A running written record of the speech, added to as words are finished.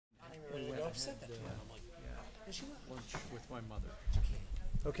I've said that to her. I'm like, is she not? Lunch with my mother.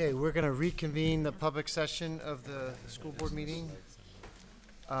 Okay, we're going to reconvene the public session of the school board meeting.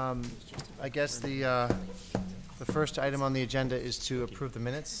 I guess the first item on the agenda is to approve the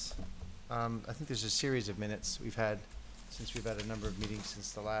minutes. I think there's a series of minutes we've had since we've had a number of meetings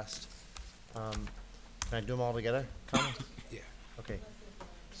since the last. Can I do them all together, Colin? Yeah. Okay.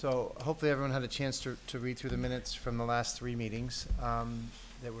 So hopefully everyone had a chance to read through the minutes from the last 3 meetings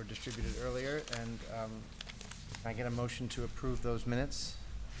that were distributed earlier. And can I get a motion to approve those minutes?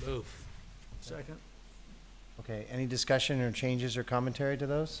 Move. Second. Okay, any discussion or changes or commentary to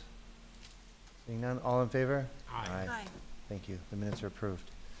those? Seeing none, all in favor? Aye. Aye. Thank you, the minutes are approved.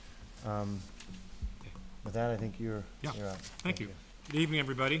 With that, I think you're up. Thank you. Good evening,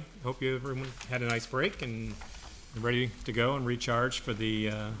 everybody. Hope everyone had a nice break and are ready to go and recharge for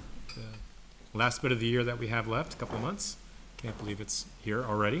the last bit of the year that we have left, a couple of months. Can't believe it's here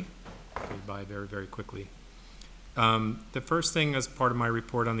already. Goes by very, very quickly. The first thing as part of my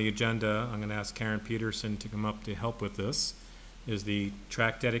report on the agenda, I'm going to ask Karen Peterson to come up to help with this, is the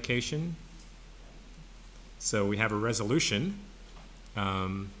track dedication. So we have a resolution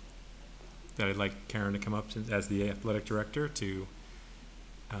that I'd like Karen to come up to, as the athletic director, to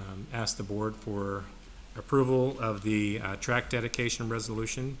ask the board for approval of the track dedication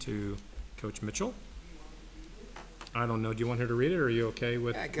resolution to Coach Mitchell. I don't know, do you want her to read it, or are you okay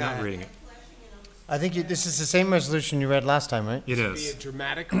with not reading it? I think this is the same resolution you read last time, right? It Be is. a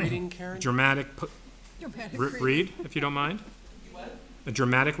dramatic reading, Karen? Dramatic read, if you don't mind. What? A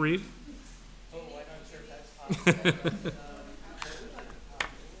dramatic read. Oh, I'm not sure if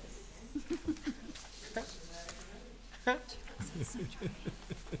that's possible.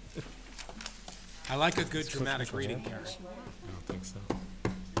 I like a good dramatic reading, Karen. I don't think so.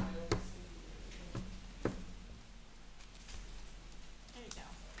 There you go.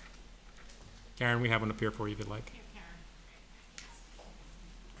 Karen, we have one up here for you if you'd like. Here, Karen.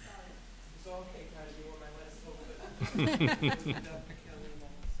 It's okay, Karen, you want my list over?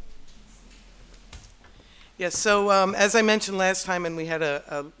 Yes, so as I mentioned last time, and we had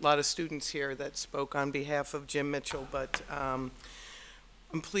a lot of students here that spoke on behalf of Jim Mitchell, but I'm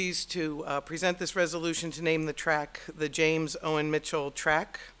pleased to present this resolution to name the track the James Owen Mitchell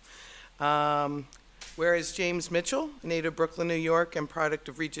Track. Whereas James Mitchell, a native of Brooklyn, New York, and product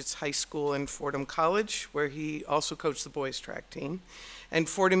of Regis High School and Fordham College, where he also coached the boys track team, and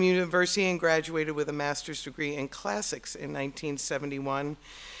Fordham University, and graduated with a master's degree in classics in 1971.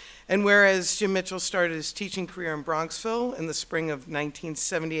 And whereas Jim Mitchell started his teaching career in Bronxville in the spring of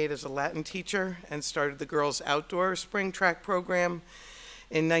 1978 as a Latin teacher and started the girls' outdoor spring track program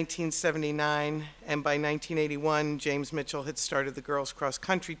in 1979, and by 1981, James Mitchell had started the girls'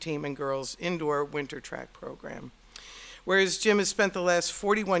 cross-country team and girls' indoor winter track program. Whereas Jim has spent the last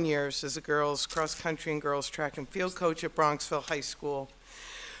 41 years as a girls' cross-country and girls' track and field coach at Bronxville High School.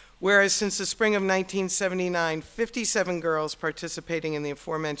 Whereas since the spring of 1979, 57 girls participating in the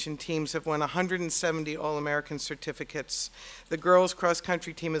aforementioned teams have won 170 All-American certificates. The girls'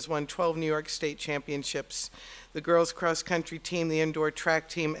 cross-country team has won 12 New York State championships. The girls' cross-country team, the indoor track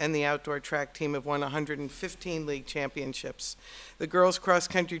team, and the outdoor track team have won 115 league championships. The girls'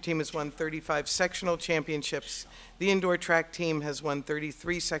 cross-country team has won 35 sectional championships. The indoor track team has won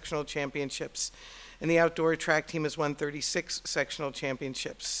 33 sectional championships. And the outdoor track team has won 36 sectional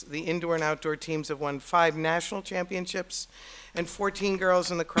championships. The indoor and outdoor teams have won 5 national championships, and 14 girls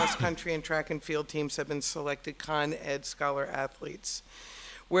in the cross-country and track and field teams have been selected Con Ed Scholar athletes.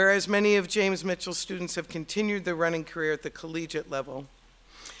 Whereas many of James Mitchell's students have continued their running career at the collegiate level.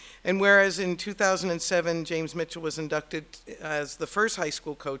 And whereas in 2007, James Mitchell was inducted as the first high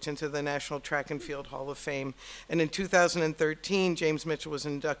school coach into the National Track and Field Hall of Fame. And in 2013, James Mitchell was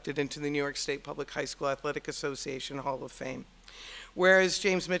inducted into the New York State Public High School Athletic Association Hall of Fame. Whereas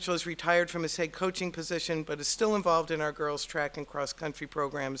James Mitchell is retired from his head coaching position, but is still involved in our girls' track and cross-country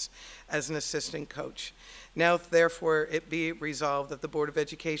programs as an assistant coach. Now, therefore, it be resolved that the Board of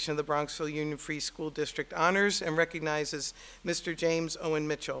Education of the Bronxville Union Free School District honors and recognizes Mr. James Owen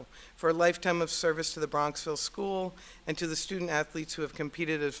Mitchell for a lifetime of service to the Bronxville School and to the student athletes who have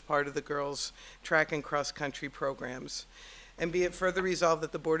competed as part of the girls' track and cross-country programs. And be it further resolved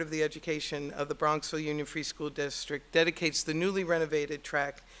that the Board of the Education of the Bronxville Union Free School District dedicates the newly renovated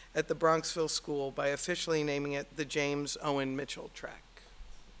track at the Bronxville School by officially naming it the James Owen Mitchell Track.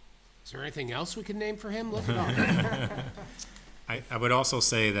 Is there anything else we can name for him? Look it up. I would also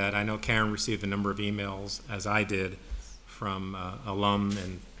say that I know Karen received a number of emails, as I did, from alum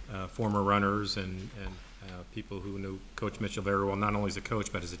and former runners and people who knew Coach Mitchell very well, not only as a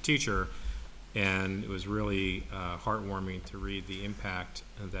coach but as a teacher, And it was really heartwarming to read the impact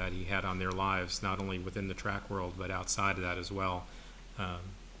that he had on their lives, not only within the track world, but outside of that as well.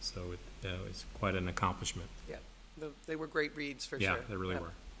 So it's quite an accomplishment. Yeah, they were great reads for sure. Yeah, they really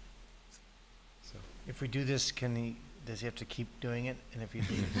were. So. If we do this, does he have to keep doing it? And if he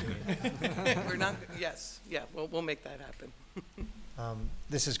We're not, yes, yeah, we'll make that happen.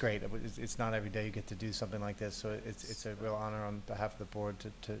 this is great. It's not every day you get to do something like this, so it's a real honor on behalf of the board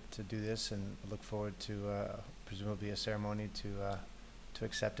to do this, and look forward to presumably a ceremony to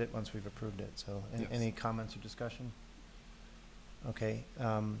accept it once we've approved it. So, Yes. Any comments or discussion? Okay.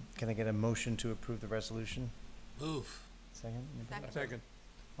 Can I get a motion to approve the resolution? Move. Second? Second.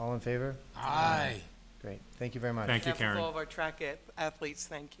 All in favor? Aye. Great. Thank you very much. Thank you, On behalf of Karen. all of our track athletes,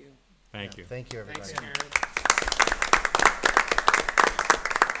 thank you. Thank you. Thank you, everybody. Thanks, Karen.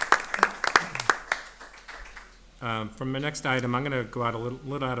 From the next item, I'm going to go out a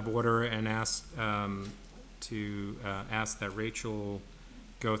little out of order and ask ask that Rachel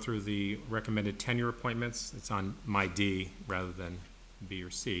go through the recommended tenure appointments. It's on my D rather than B or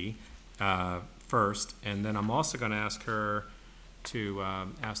C first, and then I'm also going to ask her to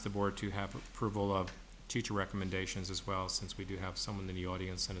ask the board to have approval of teacher recommendations as well, since we do have someone in the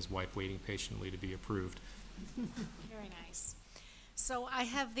audience and his wife waiting patiently to be approved. Very nice. So I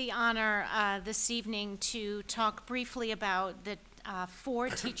have the honor this evening to talk briefly about the 4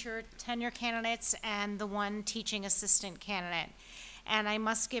 teacher tenure candidates and the 1 teaching assistant candidate. And I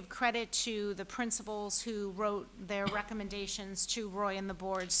must give credit to the principals who wrote their recommendations to Roy and the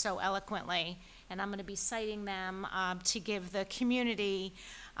board so eloquently. And I'm going to be citing them to give the community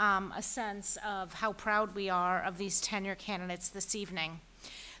a sense of how proud we are of these tenure candidates this evening.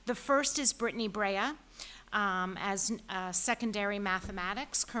 The first is Brittany Brea. As secondary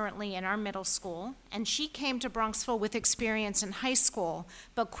mathematics, currently in our middle school, and she came to Bronxville with experience in high school,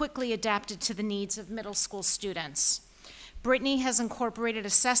 but quickly adapted to the needs of middle school students. Brittany has incorporated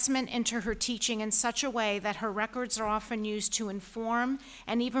assessment into her teaching in such a way that her records are often used to inform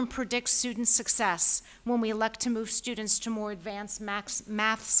and even predict student success when we elect to move students to more advanced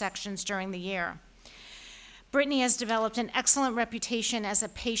math sections during the year. Brittany has developed an excellent reputation as a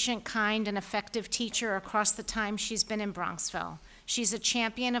patient, kind, and effective teacher across the time she's been in Bronxville. She's a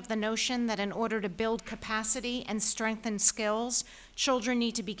champion of the notion that in order to build capacity and strengthen skills, children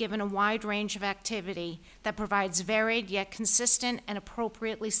need to be given a wide range of activity that provides varied yet consistent and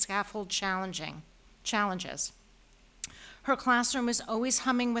appropriately scaffolded challenges. Her classroom is always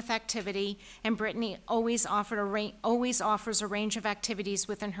humming with activity, and Brittany always offers a range of activities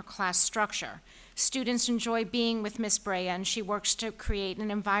within her class structure. Students enjoy being with Miss Brea, and she works to create an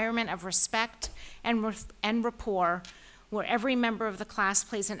environment of respect and rapport where every member of the class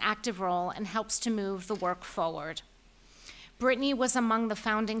plays an active role and helps to move the work forward. Brittany was among the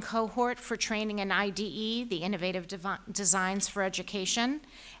founding cohort for training in IDE, the Innovative Designs for Education,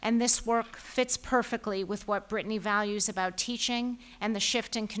 and this work fits perfectly with what Brittany values about teaching, and the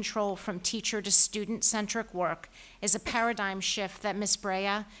shift in control from teacher to student-centric work is a paradigm shift that Ms.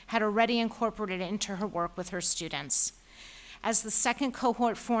 Brea had already incorporated into her work with her students. As the second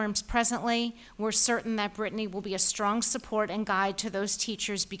cohort forms presently, we're certain that Brittany will be a strong support and guide to those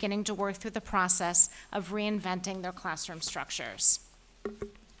teachers beginning to work through the process of reinventing their classroom structures.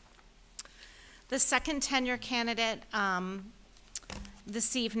 The second tenure candidate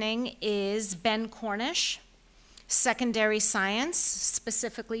this evening is Ben Cornish, secondary science,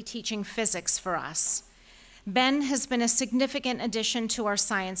 specifically teaching physics for us. Ben has been a significant addition to our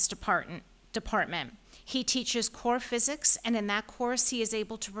science department. He teaches core physics, and in that course, he is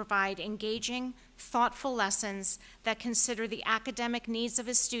able to provide engaging, thoughtful lessons that consider the academic needs of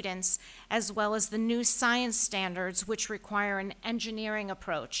his students, as well as the new science standards which require an engineering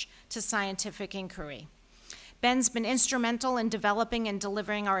approach to scientific inquiry. Ben's been instrumental in developing and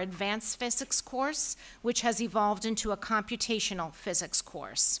delivering our advanced physics course, which has evolved into a computational physics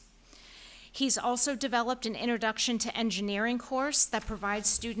course. He's also developed an Introduction to Engineering course that provides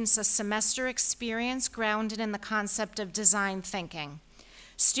students a semester experience grounded in the concept of design thinking.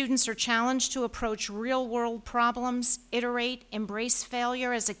 Students are challenged to approach real-world problems, iterate, embrace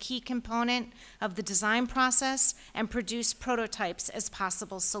failure as a key component of the design process, and produce prototypes as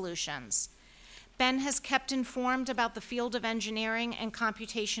possible solutions. Ben has kept informed about the field of engineering and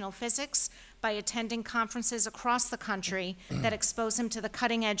computational physics by attending conferences across the country that expose him to the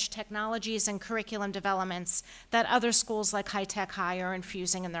cutting-edge technologies and curriculum developments that other schools like High Tech High are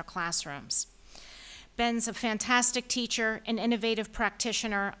infusing in their classrooms. Ben's a fantastic teacher, an innovative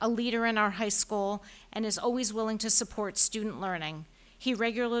practitioner, a leader in our high school, and is always willing to support student learning. He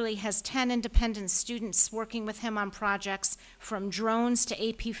regularly has 10 independent students working with him on projects from drones to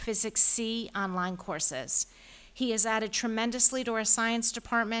AP Physics C online courses. He has added tremendously to our science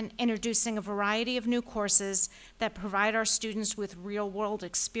department, introducing a variety of new courses that provide our students with real-world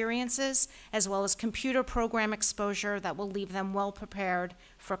experiences, as well as computer program exposure that will leave them well prepared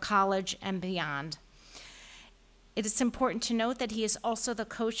for college and beyond. It is important to note that he is also the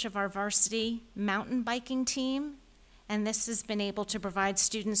coach of our varsity mountain biking team, and this has been able to provide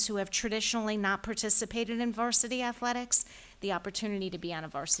students who have traditionally not participated in varsity athletics the opportunity to be on a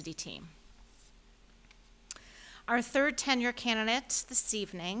varsity team. Our third tenure candidate this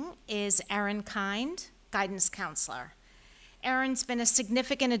evening is Erin Kind, guidance counselor. Erin's been a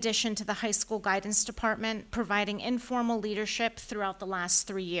significant addition to the high school guidance department, providing informal leadership throughout the last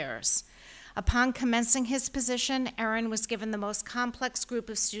 3 years. Upon commencing his position, Erin was given the most complex group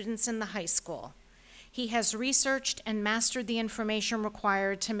of students in the high school. He has researched and mastered the information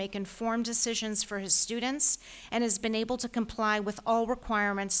required to make informed decisions for his students and has been able to comply with all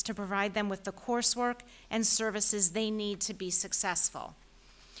requirements to provide them with the coursework and services they need to be successful.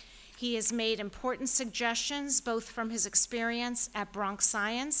 He has made important suggestions both from his experience at Bronx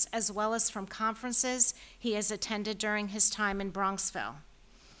Science as well as from conferences he has attended during his time in Bronxville.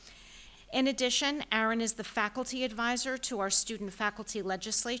 In addition, Aaron is the faculty advisor to our student-faculty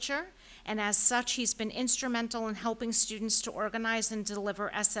legislature, and as such, he's been instrumental in helping students to organize and deliver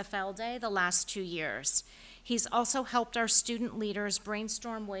SFL Day the last 2 years. He's also helped our student leaders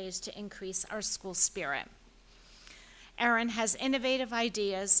brainstorm ways to increase our school spirit. Aaron has innovative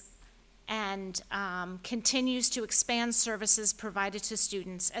ideas and continues to expand services provided to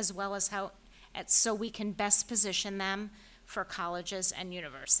students as well as so we can best position them for colleges and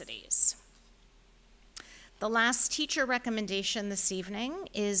universities. The last teacher recommendation this evening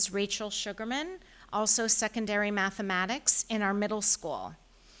is Rachel Sugarman, also secondary mathematics in our middle school.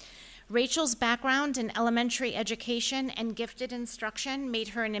 Rachel's background in elementary education and gifted instruction made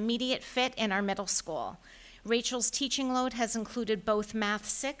her an immediate fit in our middle school. Rachel's teaching load has included both Math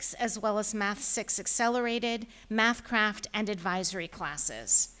 6 as well as Math 6 Accelerated, Math Craft, and advisory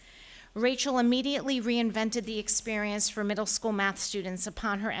classes. Rachel immediately reinvented the experience for middle school math students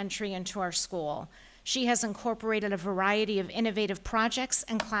upon her entry into our school. She has incorporated a variety of innovative projects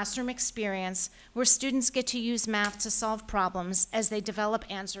and classroom experience where students get to use math to solve problems as they develop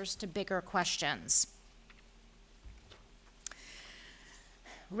answers to bigger questions.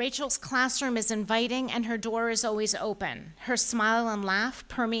 Rachel's classroom is inviting and her door is always open. Her smile and laugh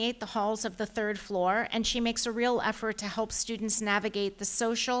permeate the halls of the 3rd floor, and she makes a real effort to help students navigate the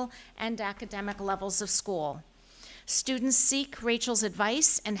social and academic levels of school. Students seek Rachel's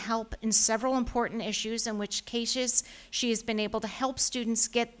advice and help in several important issues, in which cases she has been able to help students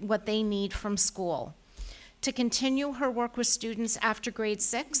get what they need from school. To continue her work with students after grade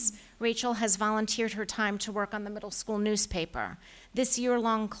 6, Rachel has volunteered her time to work on the middle school newspaper. This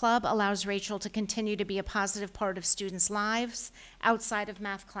year-long club allows Rachel to continue to be a positive part of students' lives outside of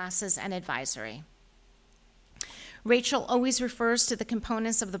math classes and advisory. Rachel always refers to the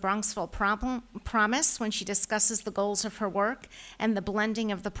components of the Bronxville Promise when she discusses the goals of her work and the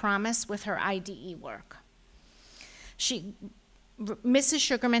blending of the promise with her IDE work. Mrs.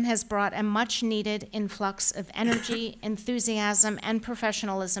 Sugarman has brought a much-needed influx of energy, enthusiasm, and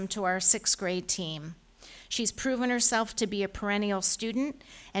professionalism to our 6th grade team. She's proven herself to be a perennial student,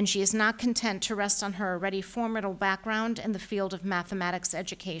 and she is not content to rest on her already formidable background in the field of mathematics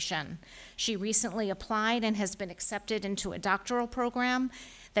education. She recently applied and has been accepted into a doctoral program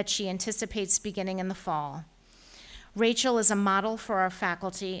that she anticipates beginning in the fall. Rachel is a model for our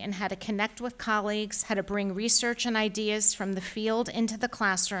faculty in how to connect with colleagues, how to bring research and ideas from the field into the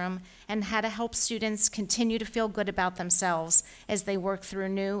classroom, and how to help students continue to feel good about themselves as they work through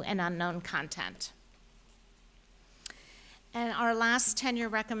new and unknown content. And our last tenure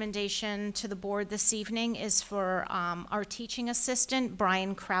recommendation to the board this evening is for our teaching assistant,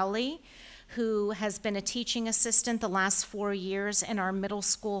 Brian Crowley, who has been a teaching assistant the last 4 years in our middle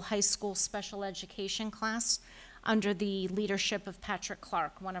school, high school special education class under the leadership of Patrick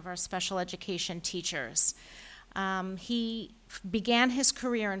Clark, one of our special education teachers. He began his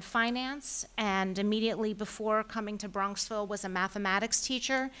career in finance and immediately before coming to Bronxville was a mathematics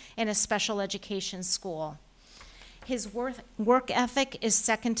teacher in a special education school. His work ethic is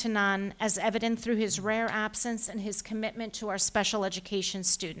second to none, as evident through his rare absence and his commitment to our special education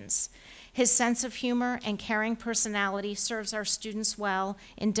students. His sense of humor and caring personality serves our students well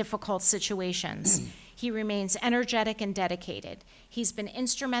in difficult situations. He remains energetic and dedicated. He's been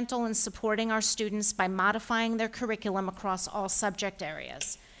instrumental in supporting our students by modifying their curriculum across all subject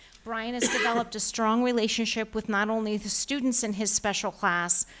areas. Brian has developed a strong relationship with not only the students in his special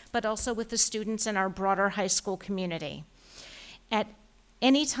class, but also with the students in our broader high school community. At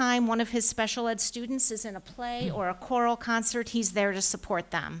any time one of his special ed students is in a play or a choral concert, he's there to support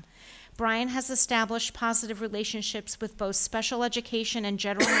them. Brian has established positive relationships with both special education and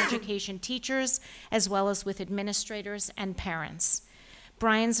general education teachers, as well as with administrators and parents.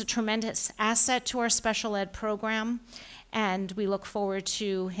 Brian's a tremendous asset to our special ed program, and we look forward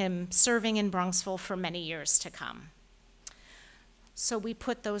to him serving in Bronxville for many years to come. So we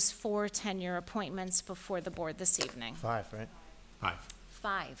put those 4 tenure appointments before the board this evening. 5, right? 5.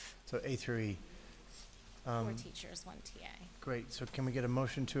 5, So A through E. 4 teachers, 1 TA. Great, so can we get a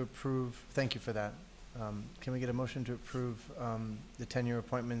motion to approve, thank you for that. Can we get a motion to approve the tenure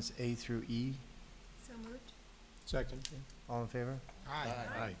appointments A through E? So moved. Second. All in favor?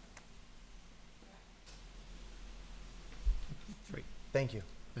 Aye. Great. Thank you.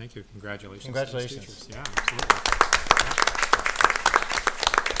 Thank you. Congratulations. to those Congratulations. teachers. Yeah, absolutely.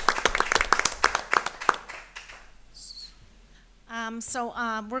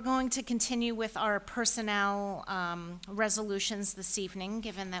 We're going to continue with our personnel resolutions this evening,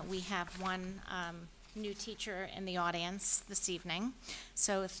 given that we have one new teacher in the audience this evening.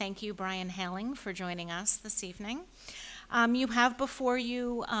 So thank you, Brian Haling, for joining us this evening. You have before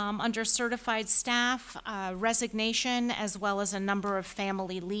you, under certified staff, resignation, as well as a number of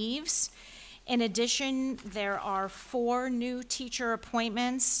family leaves. In addition, there are 4 new teacher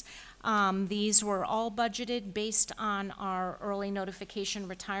appointments. These were all budgeted based on our early notification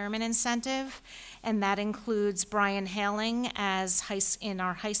retirement incentive, and that includes Brian Haling as in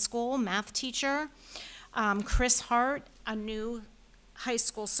our high school math teacher, Chris Hart, a new high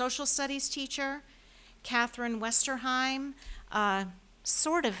school social studies teacher, Catherine Westerheim,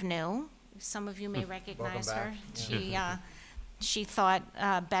 sort of new. Some of you may recognize her. She thought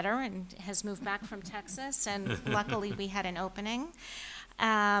better and has moved back from Texas, and luckily we had an opening.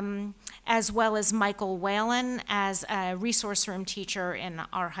 As well as Michael Whalen as a resource room teacher in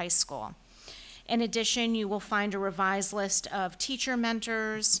our high school. In addition, you will find a revised list of teacher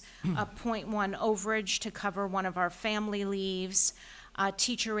mentors, a .1 overage to cover one of our family leaves,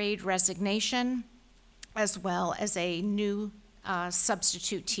 teacher aide resignation, as well as a new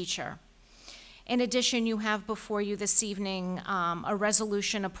substitute teacher. In addition, you have before you this evening a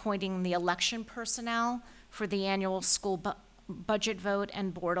resolution appointing the election personnel for the annual school budget vote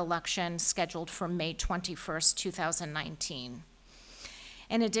and board election scheduled for May 21st, 2019.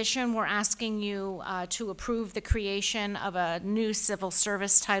 In addition, we're asking you to approve the creation of a new civil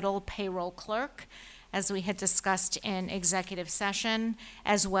service title, payroll clerk, as we had discussed in executive session,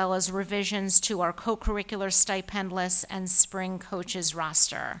 as well as revisions to our co-curricular stipend lists and spring coaches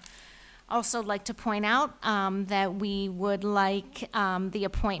roster. Also like to point out that we would like the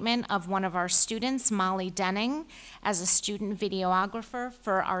appointment of one of our students, Molly Denning, as a student videographer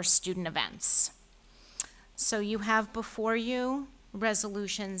for our student events. So you have before you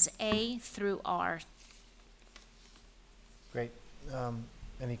resolutions A through R. Great.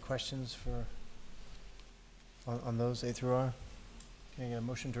 Any questions on those A through R? Can I get a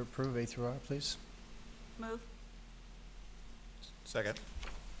motion to approve A through R, please? Move. Second.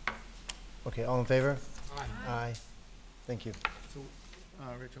 Okay, all in favor? Aye. Aye. Thank you. So,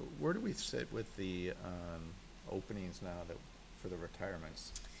 Rachel, where do we sit with the openings now that for the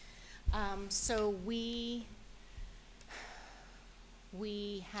retirements? So we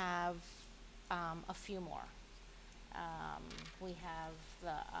have a few more. We have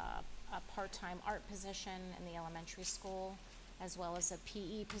a part-time art position in the elementary school, as well as a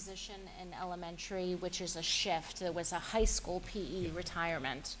PE position in elementary, which is a shift. There was a high school PE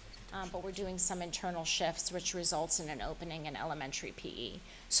retirement, but we're doing some internal shifts, which results in an opening in elementary PE.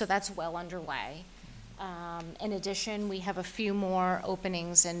 So that's well underway. In addition, we have a few more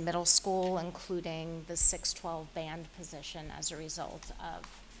openings in middle school, including the 6-12 band position as a result of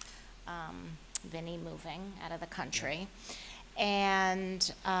Vinny moving out of the country. And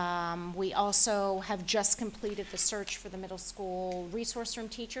we also have just completed the search for the middle school resource room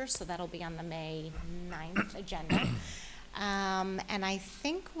teacher, so that'll be on the May 9th agenda. And I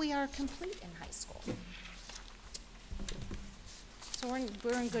think we are complete in high school. So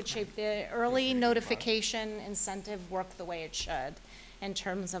we're in good shape. The early notification incentive worked the way it should in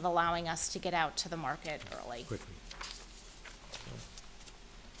terms of allowing us to get out to the market early. Quickly.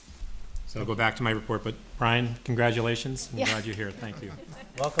 So I'll go back to my report, but Brian, congratulations. I'm Yeah. glad you're here. Thank you.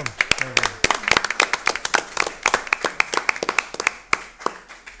 Welcome.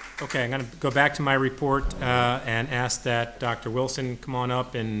 Okay, I'm going to go back to my report and ask that Dr. Wilson come on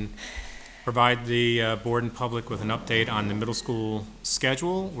up and provide the board and public with an update on the middle school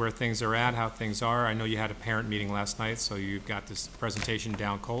schedule, where things are at, how things are. I know you had a parent meeting last night, so you've got this presentation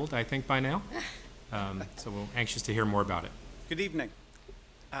down cold, I think, by now. So we're anxious to hear more about it. Good evening.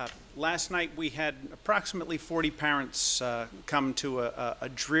 Last night, we had approximately 40 parents come to a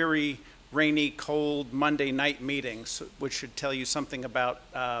dreary, rainy, cold Monday night meeting, which should tell you something about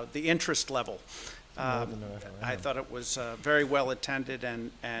the interest level. I thought it was very well attended,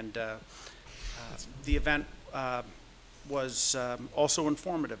 and the event was also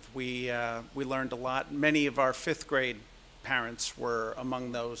informative. We learned a lot. Many of our fifth grade parents were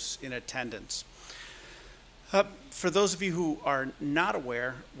among those in attendance. For those of you who are not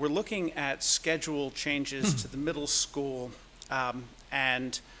aware, we're looking at schedule changes to the middle school,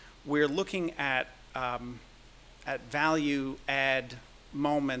 and we're looking at value add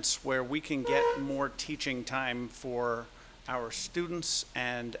moments where we can get more teaching time for our students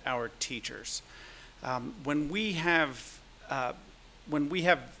and our teachers. When we have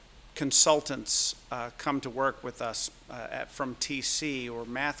consultants come to work with us from TC or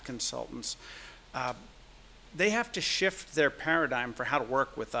math consultants, they have to shift their paradigm for how to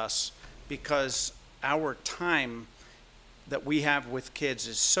work with us, because our time that we have with kids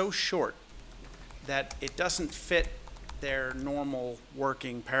is so short that it doesn't fit their normal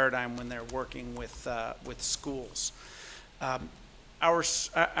working paradigm when they're working with schools. Our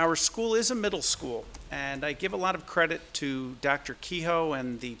school is a middle school, and I give a lot of credit to Dr. Kehoe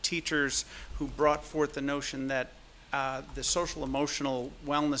and the teachers who brought forth the notion that the social emotional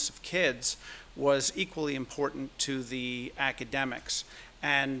wellness of kids was equally important to the academics.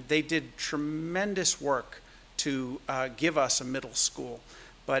 And they did tremendous work to give us a middle school.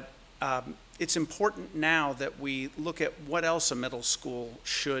 But it's important now that we look at what else a middle school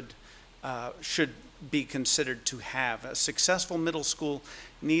should be considered to have. A successful middle school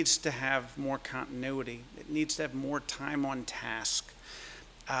needs to have more continuity. It needs to have more time on task.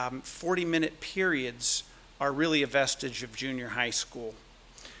 40-minute periods are really a vestige of junior high school.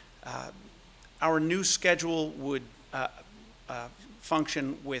 Our new schedule would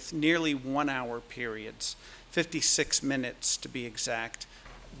function with nearly 1-hour periods, 56 minutes to be exact.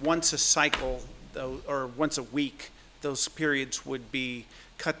 Once a cycle, or once a week, those periods would be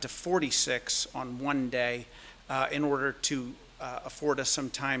cut to 46 on one day in order to afford us some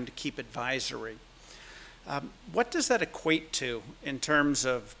time to keep advisory. What does that equate to in terms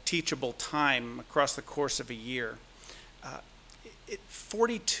of teachable time across the course of a year?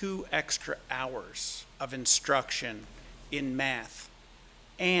 42 extra hours of instruction in math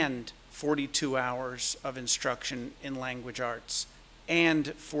and 42 hours of instruction in language arts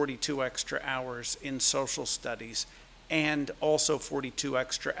and 42 extra hours in social studies and also 42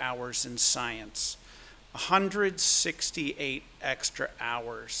 extra hours in science. 168 extra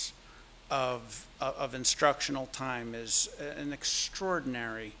hours of instructional time is an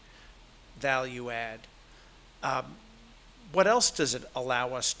extraordinary value add. What else does it allow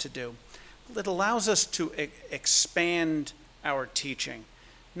us to do? It allows us to expand our teaching,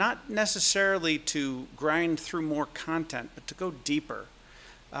 not necessarily to grind through more content, but to go deeper.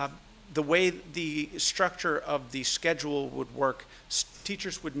 The way the structure of the schedule would work,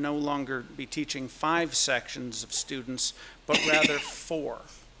 teachers would no longer be teaching 5 sections of students, but rather 4.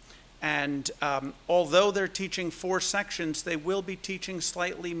 And although they're teaching 4 sections, they will be teaching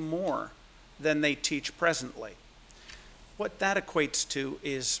slightly more than they teach presently. What that equates to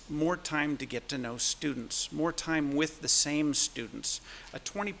is more time to get to know students, more time with the same students. A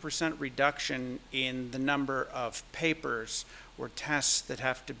 20% reduction in the number of papers or tests that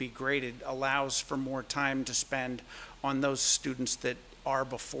have to be graded allows for more time to spend on those students that are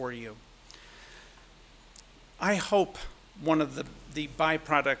before you. I hope one of the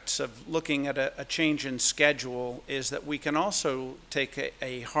byproducts of looking at a change in schedule is that we can also take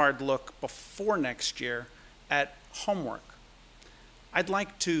a hard look before next year at homework. I'd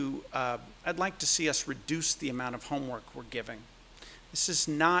like to see us reduce the amount of homework we're giving. This is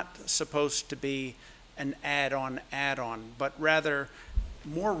not supposed to be an add-on, but rather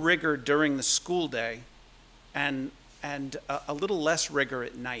more rigor during the school day and a little less rigor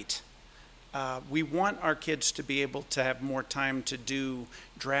at night. We want our kids to be able to have more time to do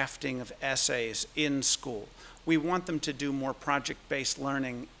drafting of essays in school. We want them to do more project-based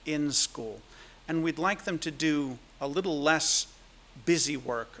learning in school. And we'd like them to do a little less busy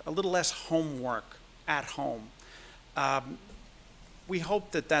work, a little less homework at home. We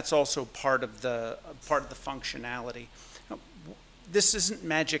hope that that's also part of the functionality. This isn't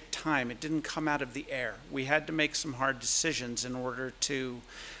magic time. It didn't come out of the air. We had to make some hard decisions in order to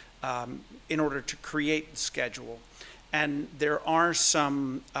create the schedule. And there are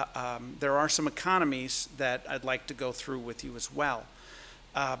some economies that I'd like to go through with you as well.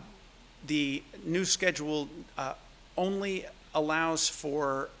 The new schedule only allows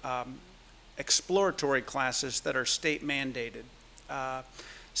for exploratory classes that are state mandated.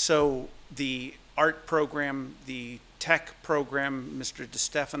 So the art program, the tech program Mr.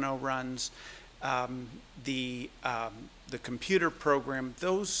 DeStefano runs, the computer program,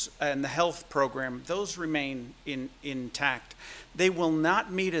 those, and the health program, those remain intact. They will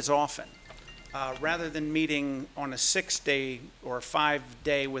not meet as often. Rather than meeting on a 6-day or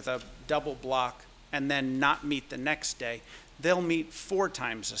 5-day with a double block and then not meet the next day, they'll meet 4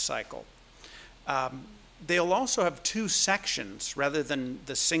 times a cycle. They'll also have 2 sections rather than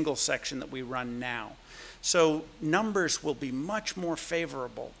the single section that we run now. So numbers will be much more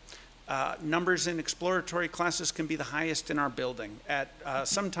favorable. Numbers in exploratory classes can be the highest in our building, at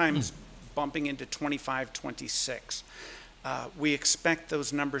sometimes bumping into 25, 26. We expect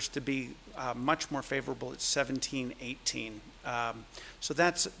those numbers to be much more favorable at 17, 18. So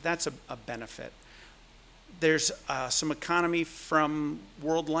that's a benefit. There's some economy from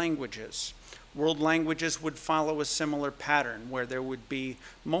world languages. World languages would follow a similar pattern where there would be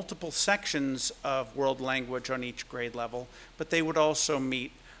multiple sections of world language on each grade level, but they would also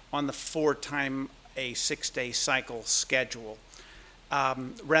meet on the 4-time a 6-day cycle schedule,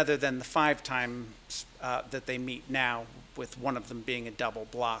 rather than the 5 times that they meet now, with one of them being a double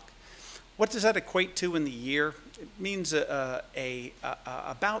block. What does that equate to in the year? It means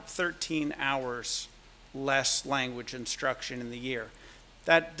about 13 hours less language instruction in the year.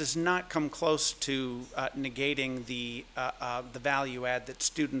 That does not come close to negating the value add that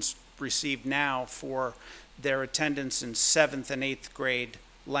students receive now for their attendance in 7th and 8th grade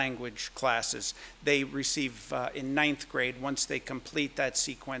language classes. They receive in 9th grade, once they complete that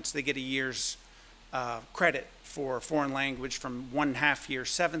sequence, they get a year's credit for foreign language from 1/2 year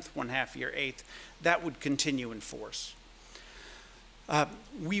 7th, 1/2 year 8th. That would continue in force.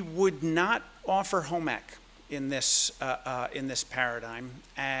 We would not offer home ec in this paradigm,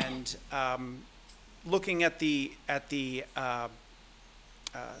 and looking at the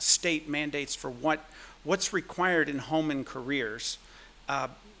state mandates for what's required in home and careers,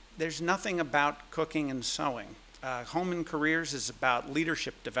 there's nothing about cooking and sewing. Home and careers is about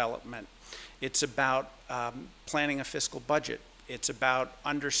leadership development. It's about planning a fiscal budget. It's about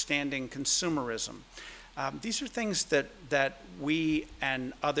understanding consumerism. These are things that we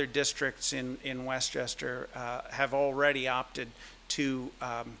and other districts in Westchester have already opted to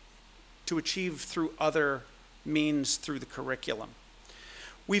achieve through other means through the curriculum.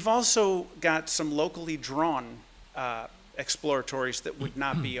 We've also got some locally drawn exploratories that would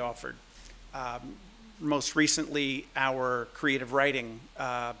not be offered. Most recently, our creative writing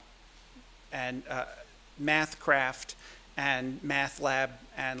and math craft and math lab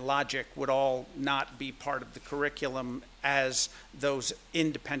and logic would all not be part of the curriculum as those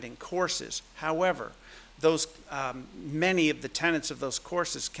independent courses. However, those many of the tenets of those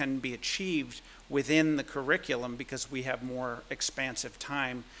courses can be achieved within the curriculum because we have more expansive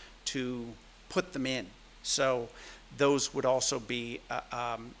time to put them in. So those would also be,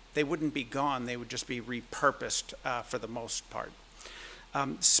 they wouldn't be gone, they would just be repurposed for the most part.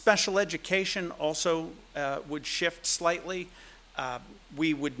 Special education also would shift slightly.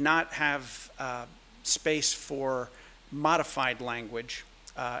 We would not have space for modified language,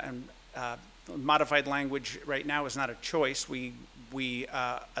 and modified language right now is not a choice. We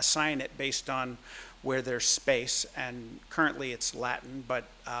assign it based on where there's space, and currently it's Latin, but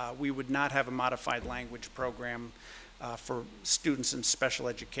we would not have a modified language program for students in special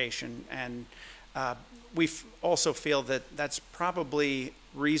education. And we also feel that that's probably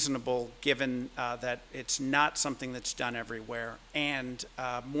reasonable given that it's not something that's done everywhere. And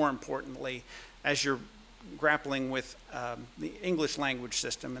more importantly, as you're grappling with the English language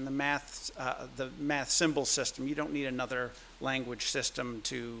system and the math symbol system, you don't need another language system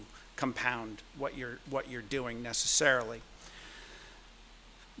to compound what you're doing necessarily.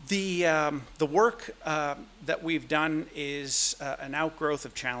 The work that we've done is an outgrowth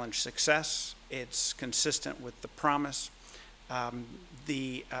of Challenge Success. It's consistent with the promise.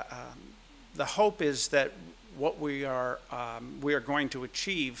 The hope is that what we are going to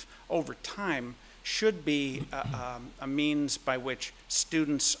achieve over time should be a means by which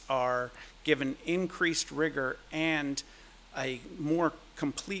students are given increased rigor and a more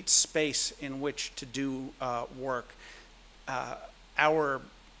complete space in which to do work. Our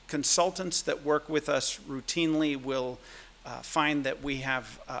consultants that work with us routinely will find that we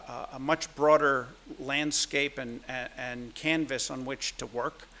have a much broader landscape and canvas on which to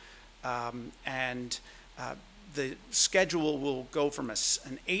work. And the schedule will go from an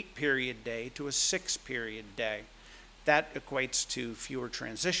 8-period day to a 6-period day. That equates to fewer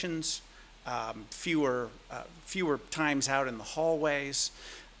transitions, fewer times out in the hallways.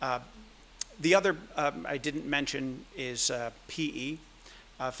 The other I didn't mention is PE.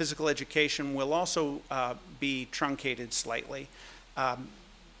 Physical education will also be truncated slightly.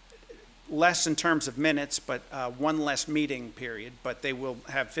 Less in terms of minutes, but one less meeting period, but they will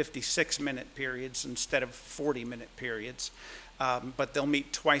have 56-minute periods instead of 40-minute periods. But they'll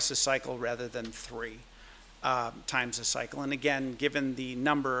meet twice a cycle rather than 3 times a cycle. And again, given the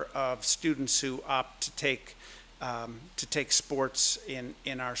number of students who opt to take sports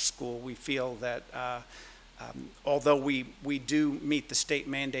in our school, we feel that although we do meet the state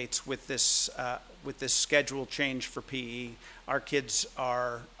mandates with this schedule change for PE, our kids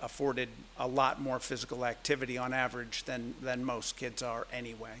are afforded a lot more physical activity on average than most kids are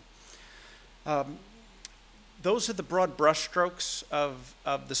anyway. Those are the broad brushstrokes of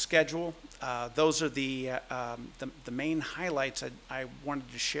the schedule. Those are the main highlights I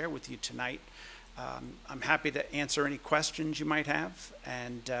wanted to share with you tonight. I'm happy to answer any questions you might have,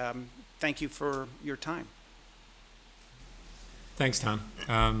 and thank you for your time. Thanks, Tom.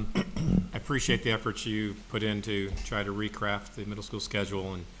 I appreciate the efforts you put in to try to recraft the middle school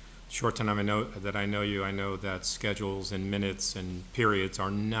schedule. And short time I know you, I know that schedules and minutes and periods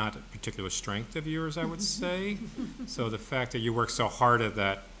are not a particular strength of yours, I would say. So the fact that you worked so hard at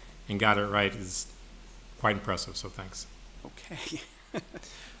that and got it right is quite impressive, so thanks. Okay.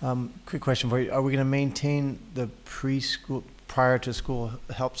 Quick question for you. Are we going to maintain the preschool, prior to school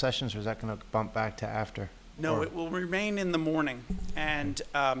help sessions, or is that going to bump back to after? No, Or- it will remain in the morning. And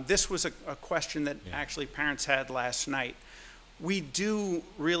this was a question that actually parents had last night. We do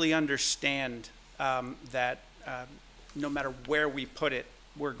really understand that no matter where we put it,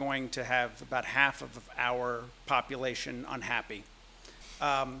 we're going to have about half of our population unhappy.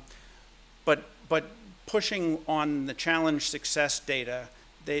 But pushing on the challenge success data,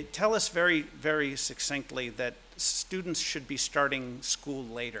 they tell us very, very succinctly that students should be starting school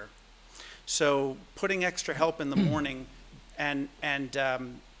later. So putting extra help in the morning and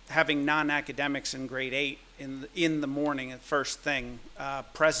having non-academics in grade 8 in the morning at first thing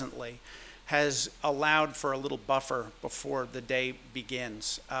presently has allowed for a little buffer before the day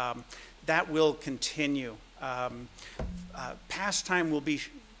begins. That will continue. Pastime will be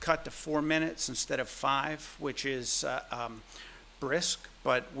cut to 4 minutes instead of 5, which is brisk,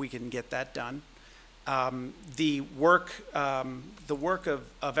 but we can get that done. The work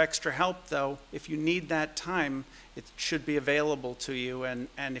of extra help, though, if you need that time, it should be available to you, and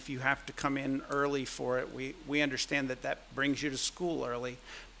if you have to come in early for it, we understand that brings you to school early,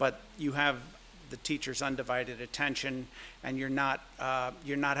 but you have the teacher's undivided attention, and you're not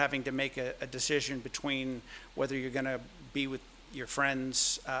having to make a decision between whether you're going to be with your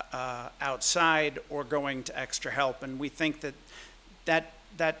friends outside or going to extra help, and we think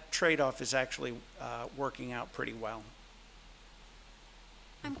that trade-off is actually working out pretty well.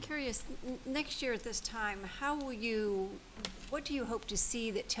 I'm curious, next year at this time, what do you hope to see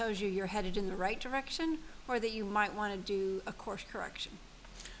that tells you you're headed in the right direction, or that you might want to do a course correction?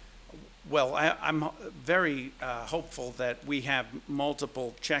 Well, I'm very hopeful that we have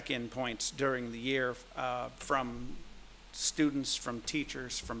multiple check-in points during the year from students, from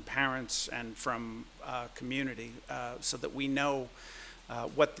teachers, from parents, and from community, so that we know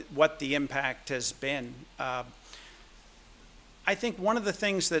what the impact has been. I think one of the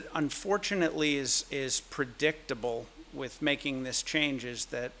things that unfortunately is predictable with making this change is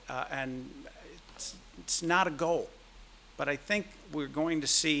that, and it's not a goal, but I think we're going to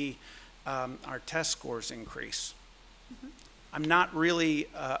see our test scores increase. Mm-hmm. I'm not really,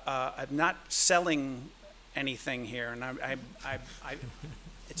 I'm not selling anything here, and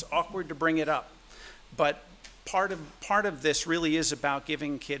it's awkward to bring it up, but part of this really is about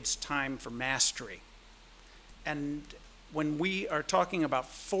giving kids time for mastery. And when we are talking about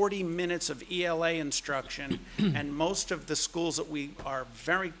 40 minutes of ELA instruction, and most of the schools that we are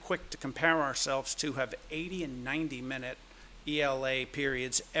very quick to compare ourselves to have 80 and 90-minute ELA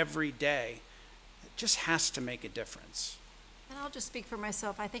periods every day, it just has to make a difference. And I'll just speak for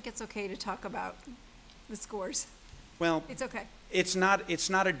myself. I think it's okay to talk about the scores. Well, It's okay. it's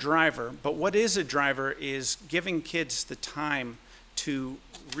not a driver, but what is a driver is giving kids the time to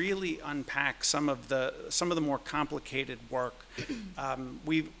really unpack some of the more complicated work.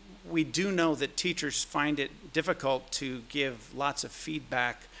 We do know that teachers find it difficult to give lots of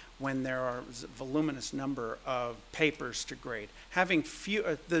feedback when there are a voluminous number of papers to grade. Having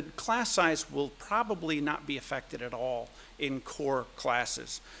the class size will probably not be affected at all in core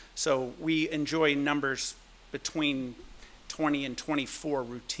classes. So we enjoy numbers between 20 and 24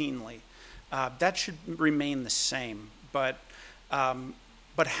 routinely. That should remain the same, but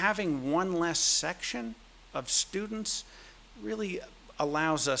having one less section of students really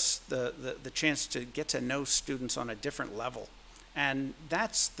allows us the chance to get to know students on a different level. And I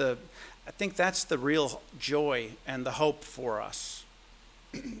think that's the real joy and the hope for us.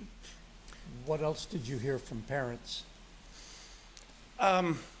 What else did you hear from parents?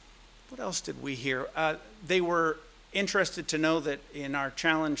 What else did we hear? They were interested to know that in our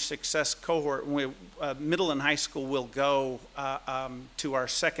Challenge Success cohort, middle and high school will go to our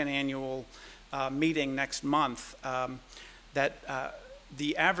second annual meeting next month, that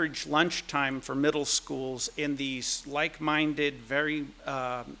the average lunchtime for middle schools in these like-minded, very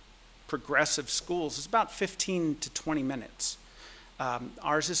progressive schools is about 15 to 20 minutes.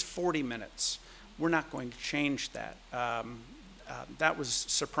 Ours is 40 minutes. We're not going to change that. That was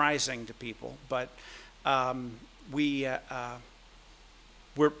surprising to people, but we're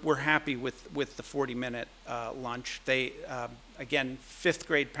happy with the 40-minute lunch. They, again, 5th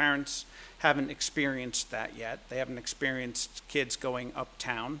grade parents haven't experienced that yet. They haven't experienced kids going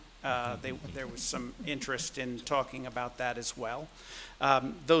uptown. There was some interest in talking about that as well.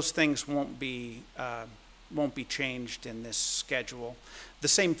 Those things won't be changed in this schedule. The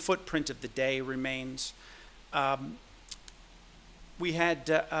same footprint of the day remains. We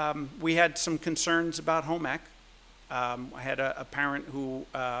had some concerns about home ec. I had a parent who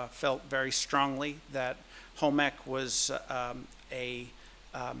felt very strongly that home ec was a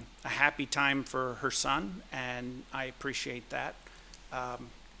happy time for her son, and I appreciate that.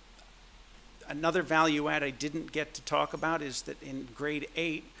 Another value add I didn't get to talk about is that in grade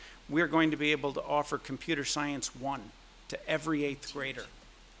 8, we're going to be able to offer Computer Science 1 to every 8th grader.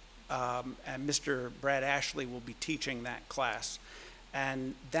 And Mr. Brad Ashley will be teaching that class.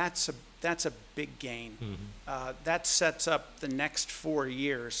 And that's a big gain. Mm-hmm. That sets up the next 4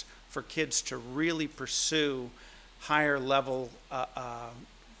 years for kids to really pursue higher level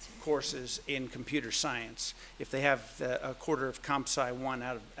courses in computer science if they have a quarter of Comp Sci 1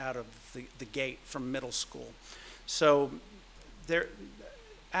 out of the gate from middle school. So there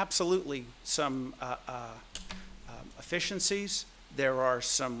absolutely some efficiencies, there are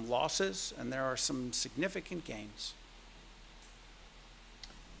some losses, and there are some significant gains.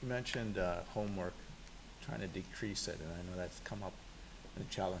 You mentioned homework, trying to decrease it, and I know that's come up in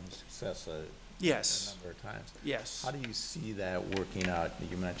Challenge Success yes. a number of times. Yes. How do you see that working out?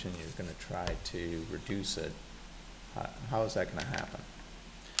 You mentioned you're going to try to reduce it. How is that going to happen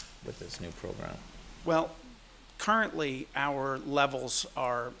with this new program? Well, currently our levels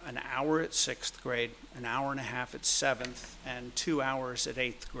are an hour at 6th grade, an hour and a half at 7th, and 2 hours at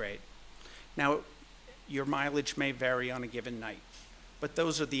 8th grade. Now, your mileage may vary on a given night, but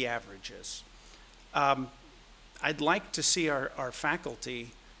those are the averages. I'd like to see our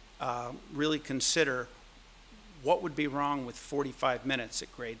faculty really consider what would be wrong with 45 minutes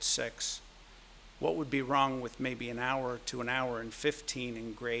at grade 6, what would be wrong with maybe an hour to an hour and 15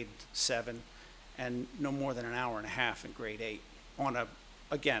 in grade 7, and no more than an hour and a half in grade 8 on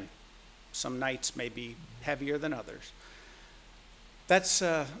again, some nights may be heavier than others. That's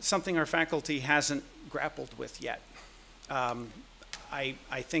something our faculty hasn't grappled with yet. I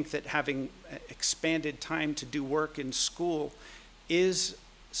think that having expanded time to do work in school is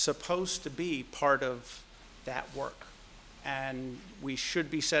supposed to be part of that work. And we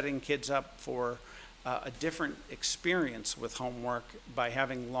should be setting kids up for a different experience with homework by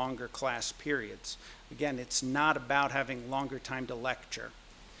having longer class periods. Again, it's not about having longer time to lecture.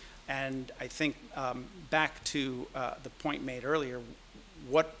 And I think back to the point made earlier,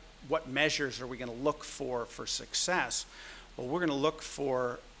 what measures are we going to look for success? Well, we're going to look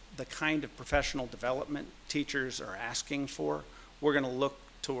for the kind of professional development teachers are asking for. We're going to look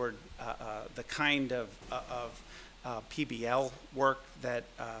toward the kind of PBL work that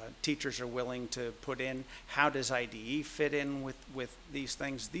teachers are willing to put in. How does IDE fit in with these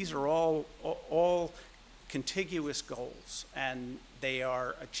things? These are all contiguous goals, and they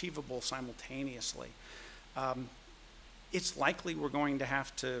are achievable simultaneously. It's likely we're going to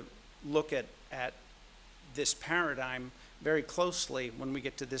have to look at this paradigm very closely when we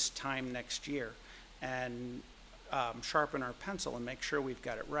get to this time next year and sharpen our pencil and make sure we've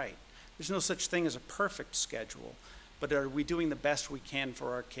got it right. There's no such thing as a perfect schedule, but are we doing the best we can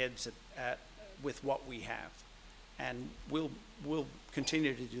for our kids with what we have? And we'll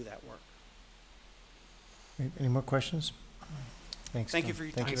continue to do that work. Any more questions? Thanks. Thank Tom. you for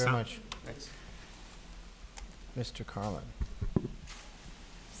your time. Thank you very much. Thanks. Mr. Carlin.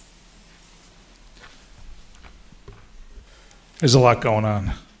 There's a lot going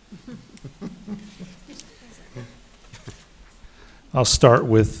on. I'll start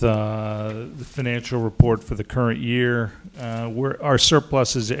with the financial report for the current year. Our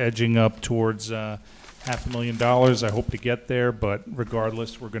surplus is edging up towards $500,000. I hope to get there, but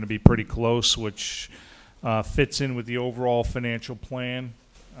regardless, we're going to be pretty close, which fits in with the overall financial plan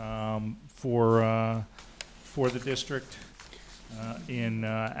for the district in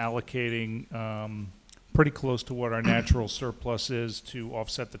allocating pretty close to what our natural surplus is to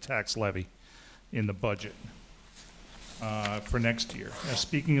offset the tax levy in the budget. For next year. Now,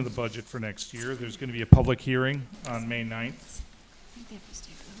 speaking of the budget for next year, there's going to be a public hearing on May 9th.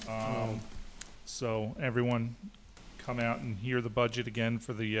 So everyone come out and hear the budget again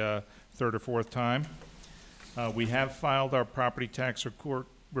for the third or fourth time. We have filed our property tax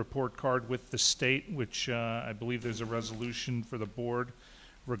report card with the state, which I believe there's a resolution for the board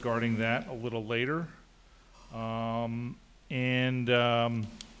regarding that a little later.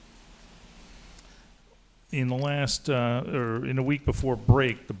 In the last, or in a week before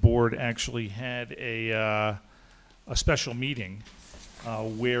break, the board actually had a special meeting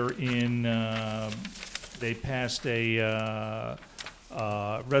wherein they passed a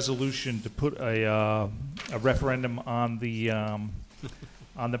resolution to put a referendum on the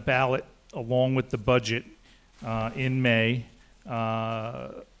ballot along with the budget in May,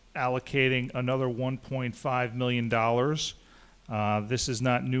 allocating another $1.5 million. This is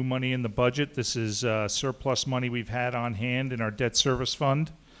not new money in the budget. This is surplus money we've had on hand in our debt service fund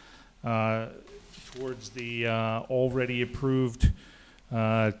towards the already approved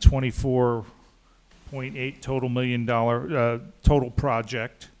 $24.8 total million total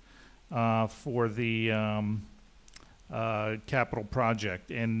project for the capital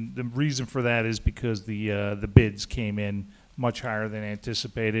project. And the reason for that is because the bids came in much higher than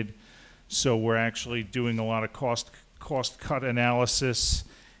anticipated. So we're actually doing a lot of cost cut analysis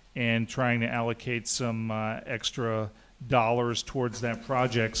and trying to allocate some extra dollars towards that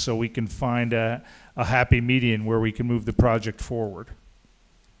project so we can find a happy median where we can move the project forward.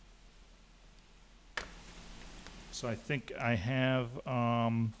 So I think I have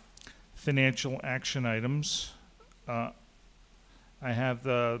financial action items. I have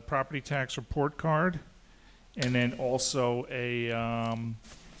the property tax report card and then also a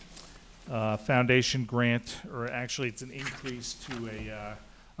foundation grant, or actually it's an increase to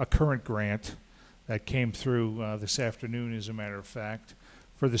a current grant that came through this afternoon, as a matter of fact,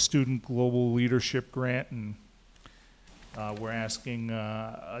 for the Student Global Leadership Grant, and we're asking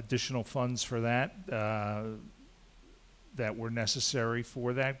additional funds for that that were necessary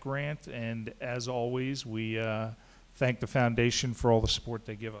for that grant. And as always, we thank the foundation for all the support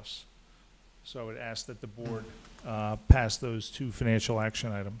they give us. So I would ask that the board pass those two financial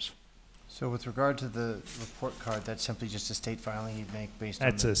action items. So with regard to the report card, that's simply just a state filing you'd make based on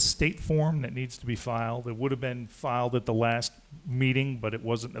That's a state form that needs to be filed. It would have been filed at the last meeting, but it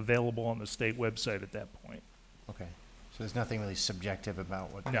wasn't available on the state website at that point. Okay. So there's nothing really subjective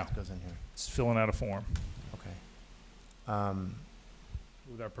about what No. goes in here? It's filling out a form Okay.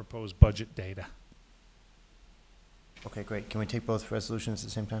 with our proposed budget data. Okay, great. Can we take both resolutions at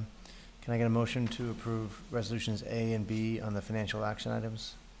the same time? Can I get a motion to approve resolutions A and B on the financial action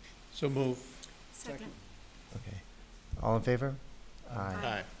items? So move. Second. Okay. All in favor?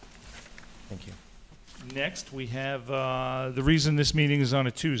 Aye. Thank you. Next, we have the reason this meeting is on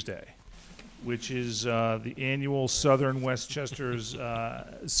a Tuesday, which is the annual Southern Westchester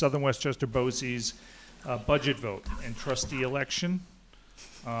BOCES budget vote and trustee election.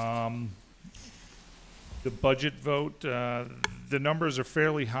 The budget vote, the numbers are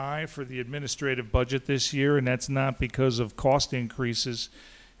fairly high for the administrative budget this year, and that's not because of cost increases.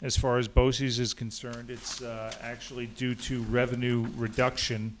 As far as BOCES is concerned, it's actually due to revenue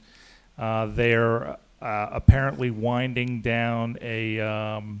reduction. They're apparently winding down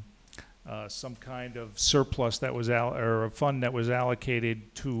some kind of surplus that was or a fund that was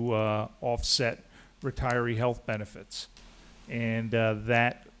allocated to offset retiree health benefits, and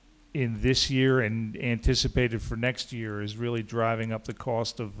that in this year and anticipated for next year is really driving up the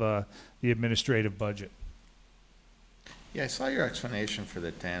cost of the administrative budget. Yeah, I saw your explanation for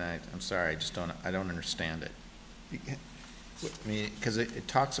that, Dan. I'm sorry, I don't understand it. I mean, because it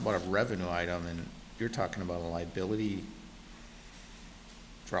talks about a revenue item, and you're talking about a liability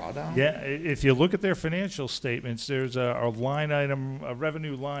drawdown? Yeah, if you look at their financial statements, there's a line item, a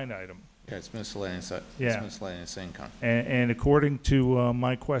revenue line item. Yeah, it's miscellaneous, Yeah. it's miscellaneous income. And according to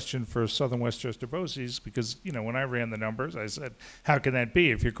my question for Southern Westchester BOCES, because, when I ran the numbers, I said, how can that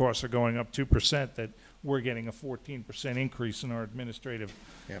be if your costs are going up 2%, that we're getting a 14% increase in our administrative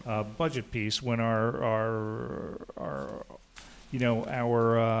Yep. budget piece when our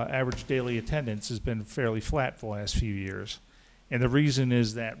average daily attendance has been fairly flat for the last few years. And the reason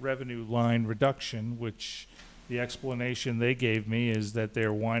is that revenue line reduction, which the explanation they gave me is that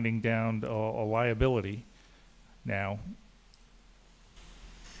they're winding down a liability now.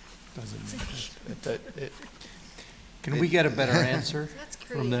 Can we get a better answer That's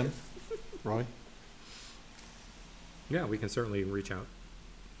from them, Roy? Yeah, we can certainly reach out.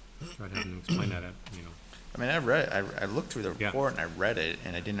 Try to have them explain that, you know. I mean, I read, I looked through the Yeah. report and I read it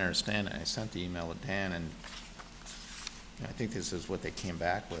and I didn't understand it. I sent the email to Dan and I think this is what they came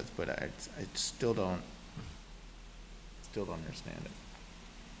back with, but I still don't understand it.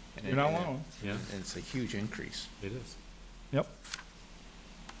 And You're not alone. Yeah, and it's a huge increase. it is. Yep.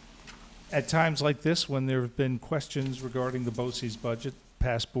 At times like this, when there have been questions regarding the BOCES budget,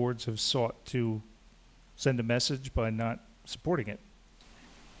 past boards have sought to send a message by not supporting it.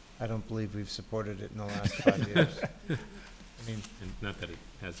 I don't believe we've supported it in the last 5 years. I mean, And not that it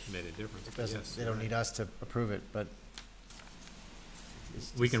has made a difference. it but doesn't, yes, they don't need us to approve it, but.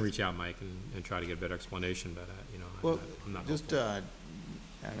 We can reach out, Mike, and try to get a better explanation, but, you know, Well, I'm not just, hopeful.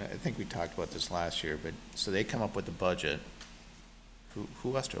 I think we talked about this last year, but, so they come up with the budget.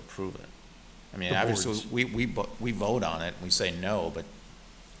 Who has to approve it? I mean, The obviously, boards. we vote on it, we say no, but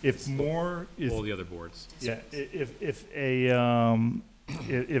If more, if, All the other boards. yeah, if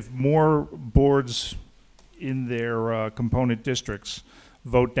more boards in their component districts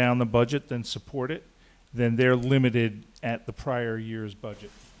vote down the budget than support it, then they're limited at the prior year's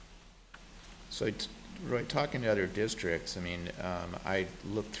budget. So, Roy, talking to other districts, I mean, I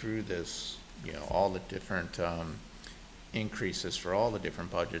looked through this, you know, all the different, increases for all the different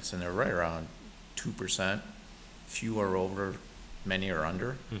budgets, and they're right around 2%. Few are over, many are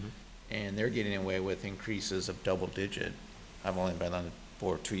under, and they're getting away with increases of double digit. I've only been on the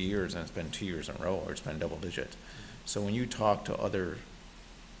board 2 years, and it's been 2 years in a row where it's been double digit. So when you talk to other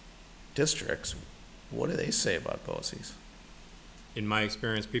districts, what do they say about BOCES? In my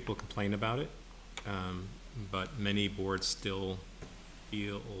experience, people complain about it, but many boards still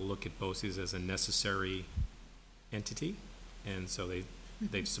look at BOCES as a necessary entity, and so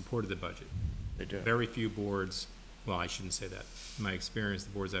they've supported the budget. They do. Very few boards, well, I shouldn't say that. In my experience,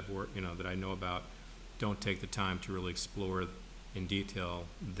 the boards I've worked, you know, that I know about, don't take the time to really explore in detail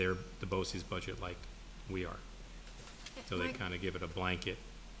the BOCES budget like we are. So they Mike? kind of give it a blanket,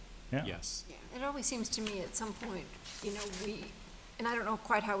 Yeah. yes. Yeah, it always seems to me at some point, you know, and I don't know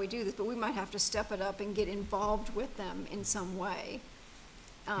quite how we do this, but we might have to step it up and get involved with them in some way.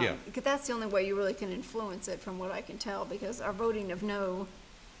 Yeah. Because that's the only way you really can influence it, from what I can tell, because our voting of no,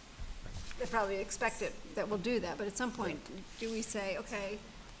 they probably expect it, that we'll do that, but at some point, do we say, okay,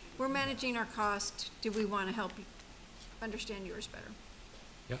 we're managing our cost, do we want to help you understand yours better?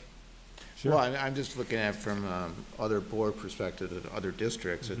 Well, I'm just looking at from other board perspective, at other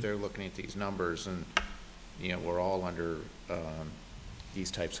districts, that they're looking at these numbers and, you know, we're all under these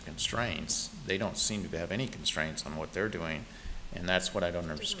types of constraints. They don't seem to have any constraints on what they're doing, and that's what I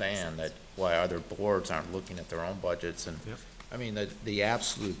don't understand, that why other boards aren't looking at their own budgets. And, Yep. I mean, the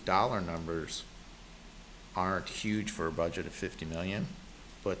absolute dollar numbers aren't huge for a budget of 50 million,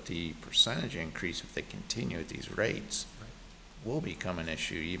 but the percentage increase, if they continue at these rates, will become an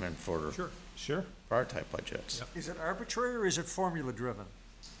issue even for Sure. our type budgets. Yep. Is it arbitrary or is it formula-driven?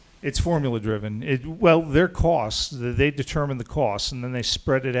 It's formula driven. Well, their costs, they determine the costs and then they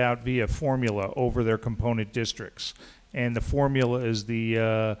spread it out via formula over their component districts. And the formula is the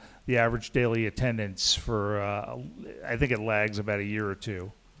average daily attendance for, I think it lags about a year or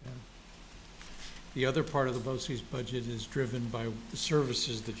two. The other part of the BOCES budget is driven by the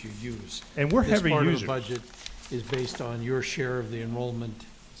services that you use. And we're heavy This part of users. the budget is based on your share of the enrollment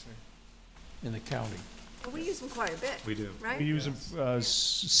in the county. Well, we use them quite a bit, We do. right? We use them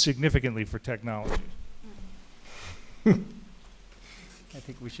significantly for technology. I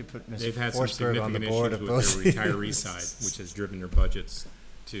think we should put They've Mr. had some Forsberg on the significant board issues of with both. their retiree side, which has driven their budgets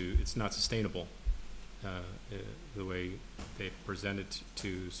to, it's not sustainable. The way they presented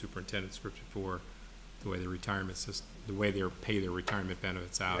to Superintendent Scripture for the way the retirement system, the way they pay their retirement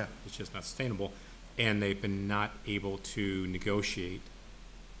benefits out, Yeah. it's just not sustainable. And they've been not able to negotiate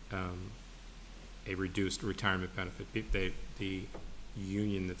a reduced retirement benefit. The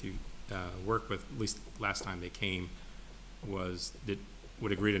union that you work with, at least last time they came,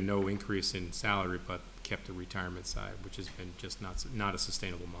 would agree to no increase in salary, but kept the retirement side, which has been just not a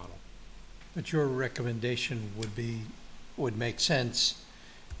sustainable model. But your recommendation would make sense.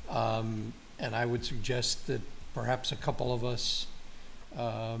 And I would suggest that perhaps a couple of us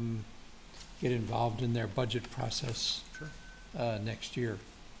get involved in their budget process next year.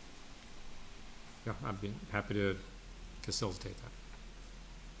 Yeah, I'd be happy to facilitate that.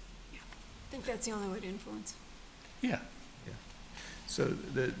 I think that's the only way to influence. Yeah. So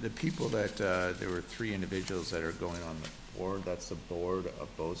the people that, there were 3 individuals that are going on the board, that's the board of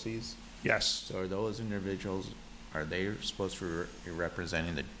BOCES? Yes. So are those individuals, are they supposed to be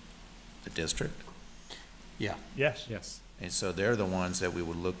representing the district? Yeah. Yes. Yes, And so they're the ones that we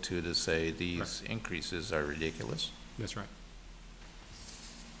would look to say these increases are ridiculous? that's right.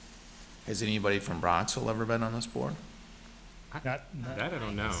 Has anybody from Bronxville ever been on this board? Not, That I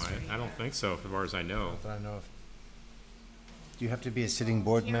don't know. I don't think so, as far as I know. But I know if, do you have to be a sitting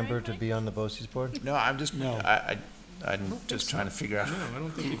board member to be on the BOCES board? No, I'm just, No. I'm just trying to figure out No, I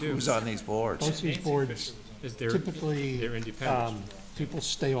don't think you do. who's on these boards. Both these boards, Is there, typically, they're independent, people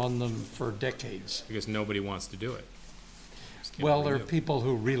stay on them for decades. because nobody wants to do it. Just can't Well, there are renew. people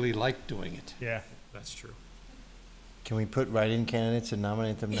who really like doing it. yeah. That's true. Can we put write-in candidates and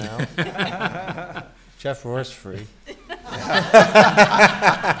nominate them now? Jeff Rohr's free.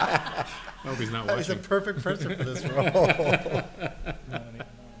 Oh, he's not He's a watching. perfect person for this role.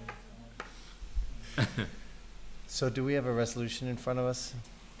 So do we have a resolution in front of us?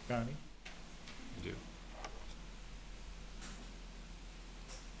 Connie? I do.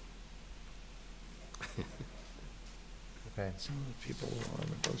 Okay. Some of the people on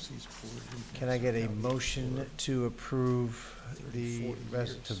the BOCES board. Can I get a motion to approve the, 30, 40 to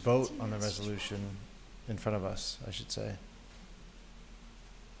years. vote on the resolution in front of us, I should say?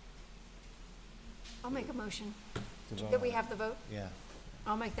 I'll make a motion. To vote That on we it. have the vote? Yeah.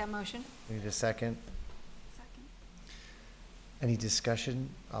 I'll make that motion. We need a second. Second. Any discussion?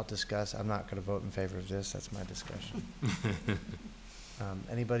 I'll discuss. I'm not gonna vote in favor of this. That's my discussion.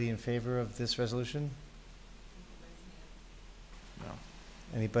 Anybody in favor of this resolution? No.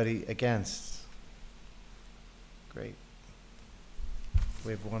 Anybody against? Great.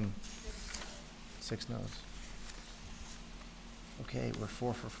 We have 6 noes. Okay, we're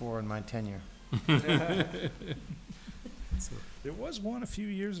 4 for 4 in my tenure. There was one a few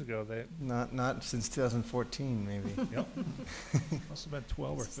years ago that, Not since 2014, maybe. yep. Must have been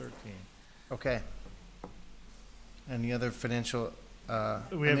 12 or 13. Okay. Any other financial, We I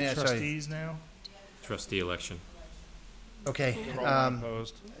have mean, sorry. trustees now? Trustee election. Okay, They're all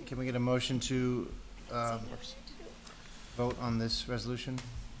opposed. can we get a motion to, vote on this resolution?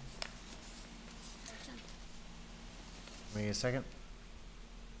 Can we get a second?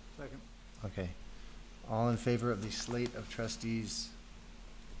 Second. Okay. All in favor of the slate of trustees,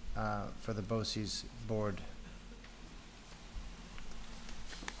 for the BOCES board?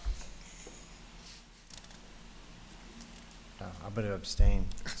 I better abstain.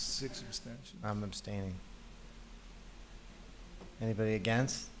 6 abstentions. I'm abstaining. Anybody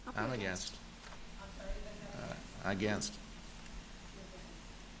against? I'm against. Against.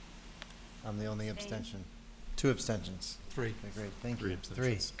 I'm the only abstention. 2 abstentions. 3. Okay, great, thank you. 3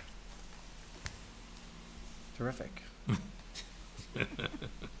 abstentions. Terrific.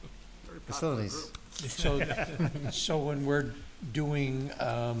 Facilities. So when we're doing,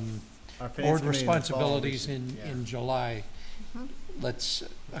 Our finance board committee in the fall, we responsibilities should- in, yeah. in July, let's,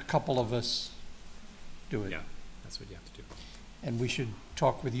 a couple of us do it. Yeah, that's what you have to do. And we should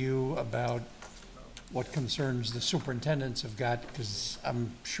talk with you about what concerns the superintendents have got, because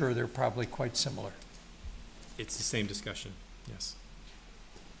I'm sure they're probably quite similar. It's the same discussion, yes,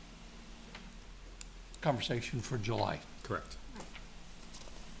 Conversation for July, correct.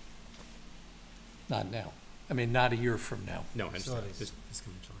 not now. I mean, not a year from now. No, I understand. Facilities. This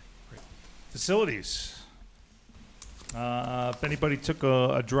coming July, right. Facilities. If anybody took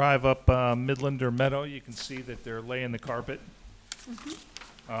a drive up Midland or Meadow, you can see that they're laying the carpet.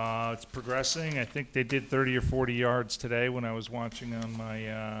 It's progressing. I think they did 30 or 40 yards today when I was watching on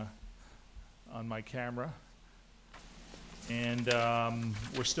my camera. And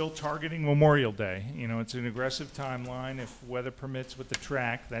we're still targeting Memorial Day. You know, it's an aggressive timeline. If weather permits with the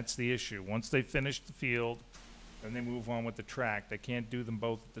track, that's the issue. Once they finish the field, then they move on with the track. They can't do them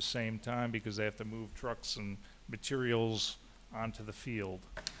both at the same time because they have to move trucks and materials onto the field.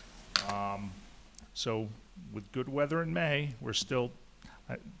 So with good weather in May, we're still,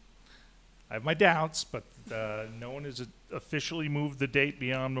 I have my doubts, but no one has officially moved the date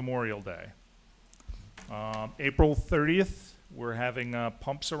beyond Memorial Day. April 30th, we're having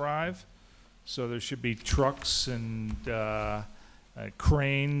pumps arrive, so there should be trucks and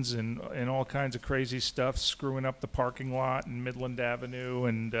cranes and all kinds of crazy stuff screwing up the parking lot in Midland Avenue,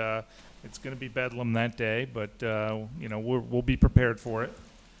 and it's going to be bedlam that day, but you know, we'll be prepared for it.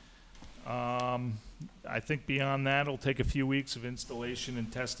 I think beyond that, it'll take a few weeks of installation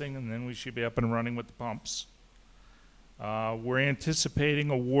and testing, and then we should be up and running with the pumps. We're anticipating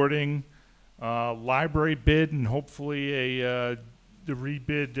awarding library bid and hopefully the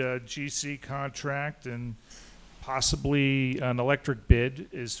rebid GC contract and possibly an electric bid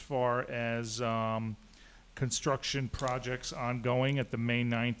as far as construction projects ongoing at the May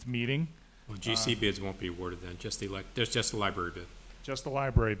 9th meeting. Well, GC bids won't be awarded then, there's just the library bid. Just the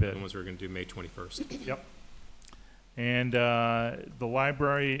library bid. The ones we're gonna do May 21st. Yep. And the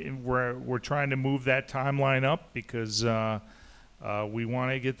library, we're trying to move that timeline up because we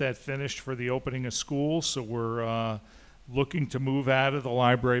want to get that finished for the opening of school. So we're looking to move out of the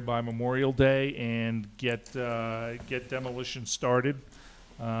library by Memorial Day and get demolition started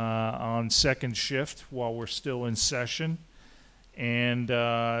on second shift while we're still in session. And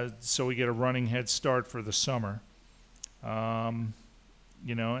so we get a running head start for the summer.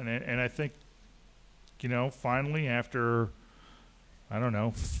 You know, and I think, you know, finally after, I don't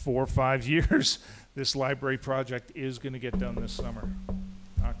know, 4 or 5 years, this library project is going to get done this summer.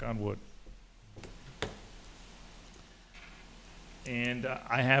 Knock on wood. And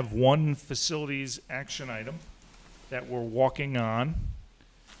I have one facilities action item that we're walking on.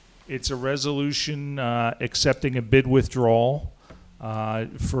 It's a resolution accepting a bid withdrawal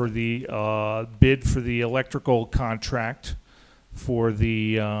for the bid for the electrical contract for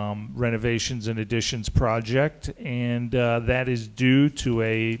the renovations and additions project, and that is due to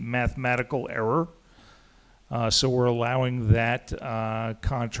a mathematical error. So we're allowing that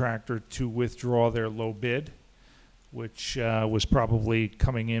contractor to withdraw their low bid, which was probably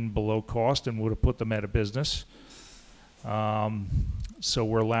coming in below cost and would have put them out of business. So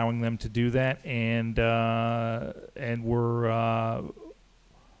we're allowing them to do that, and we're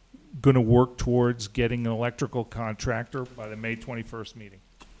going to work towards getting an electrical contractor by the May 21st meeting.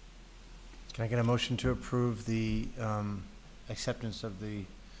 Can I get a motion to approve the acceptance of the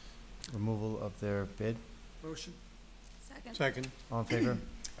removal of their bid? Motion. Second. Second. All in favor?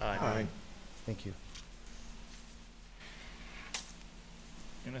 Aye. Thank you.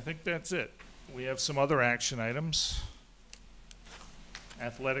 And I think that's it. We have some other action items.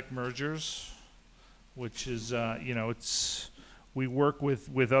 Athletic mergers, which is, you know, we work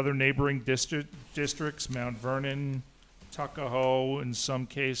with other neighboring districts, Mount Vernon, Tuckahoe in some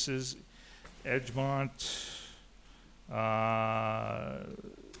cases, Edgemont,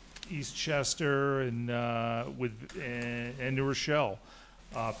 Eastchester, and New Rochelle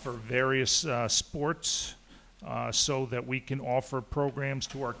for various sports, so that we can offer programs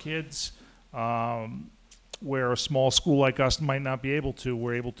to our kids where a small school like us might not be able to.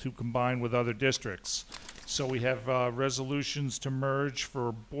 We're able to combine with other districts. So we have resolutions to merge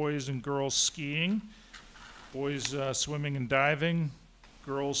for boys and girls skiing, boys swimming and diving,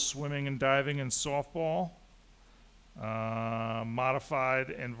 girls swimming and diving and softball,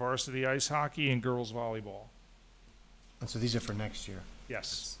 modified and varsity ice hockey, and girls volleyball. And so these are for next year.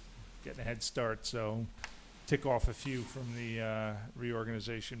 Yes, getting a head start, so tick off a few from the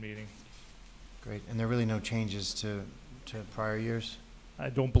reorganization meeting. Great. And there are really no changes to prior years? I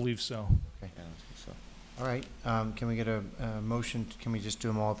don't believe so. Okay. I don't think so. All right. Can we get a motion? Can we just do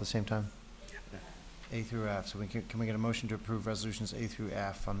them all at the same time? A through F. So can we get a motion to approve resolutions A through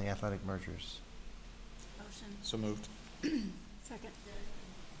F on the athletic mergers? Motion. So moved. Second.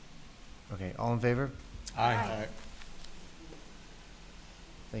 Okay. All in favor? Aye.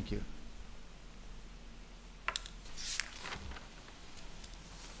 Thank you.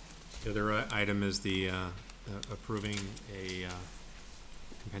 The other item is the approving a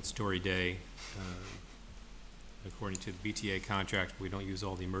compensatory day. According to the BTA contract, we don't use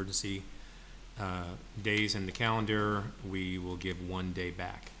all the emergency days in the calendar. We will give 1 day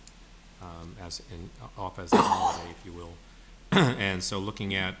back off as a holiday, if you will. And so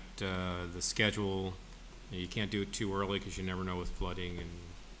looking at the schedule, you can't do it too early because you never know with flooding and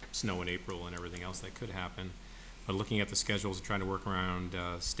snow in April and everything else that could happen. But looking at the schedules and trying to work around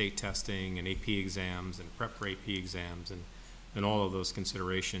state testing and AP exams and prep for AP exams and all of those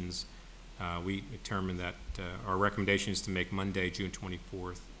considerations, we determined that our recommendation is to make Monday, June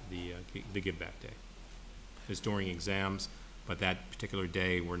 24th, the give back day. It's during exams, but that particular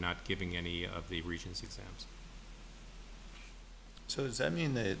day we're not giving any of the Regents exams. So does that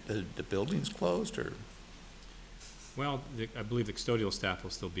mean that the building's closed, or? Well, I believe the custodial staff will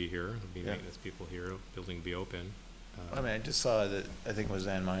still be here. There'll be Yeah. maintenance people here. Building will be open. I mean, I just saw that, I think it was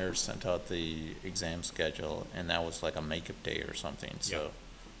Ann Myers sent out the exam schedule, and that was like a makeup day or something, so.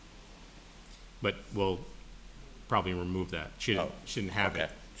 But we'll probably remove that. She Oh, didn't have okay.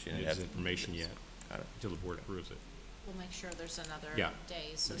 it, She didn't this have information yet, Got it. until the board approves it. We'll make sure there's another Yeah.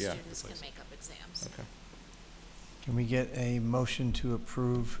 day so Yeah. students can make up exams. Okay. Can we get a motion to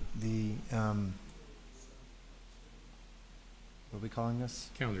approve the, what are we calling this?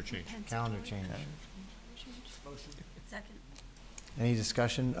 Calendar change. Calendar change. Second. Any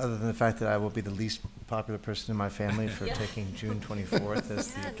discussion, other than the fact that I will be the least popular person in my family for taking June 24th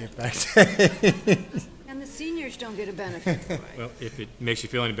as the Yeah. Give Back Day? And the seniors don't get a benefit for it. Well, if it makes you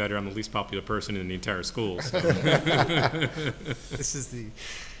feel any better, I'm the least popular person in the entire school, so. This is the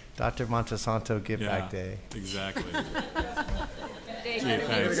Dr. Montesanto Give Yeah, Back Day. Exactly.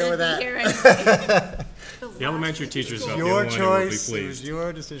 Thanks. go with that. The elementary teachers are the Your only one who will be choice, it was pleased.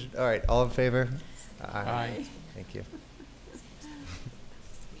 your decision. All right, all in favor? Aye. Thank you.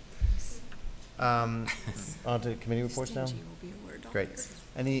 On to committee reports now? Great.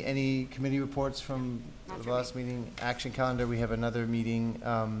 Any committee reports from the last meeting? Action calendar, we have another meeting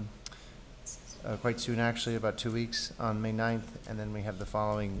quite soon, actually, about 2 weeks, on May 9th, and then we have the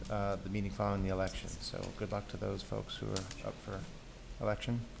meeting following the election. So good luck to those folks who are up for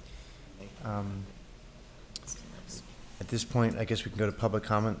election. At this point, I guess we can go to public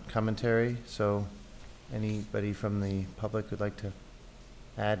commentary. So anybody from the public who'd like to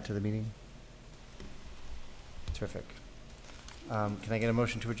add to the meeting? Terrific. Can I get a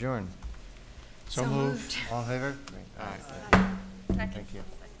motion to adjourn? So moved. All in favor? Great. Thank you.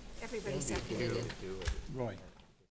 Everybody seconded it. Roy.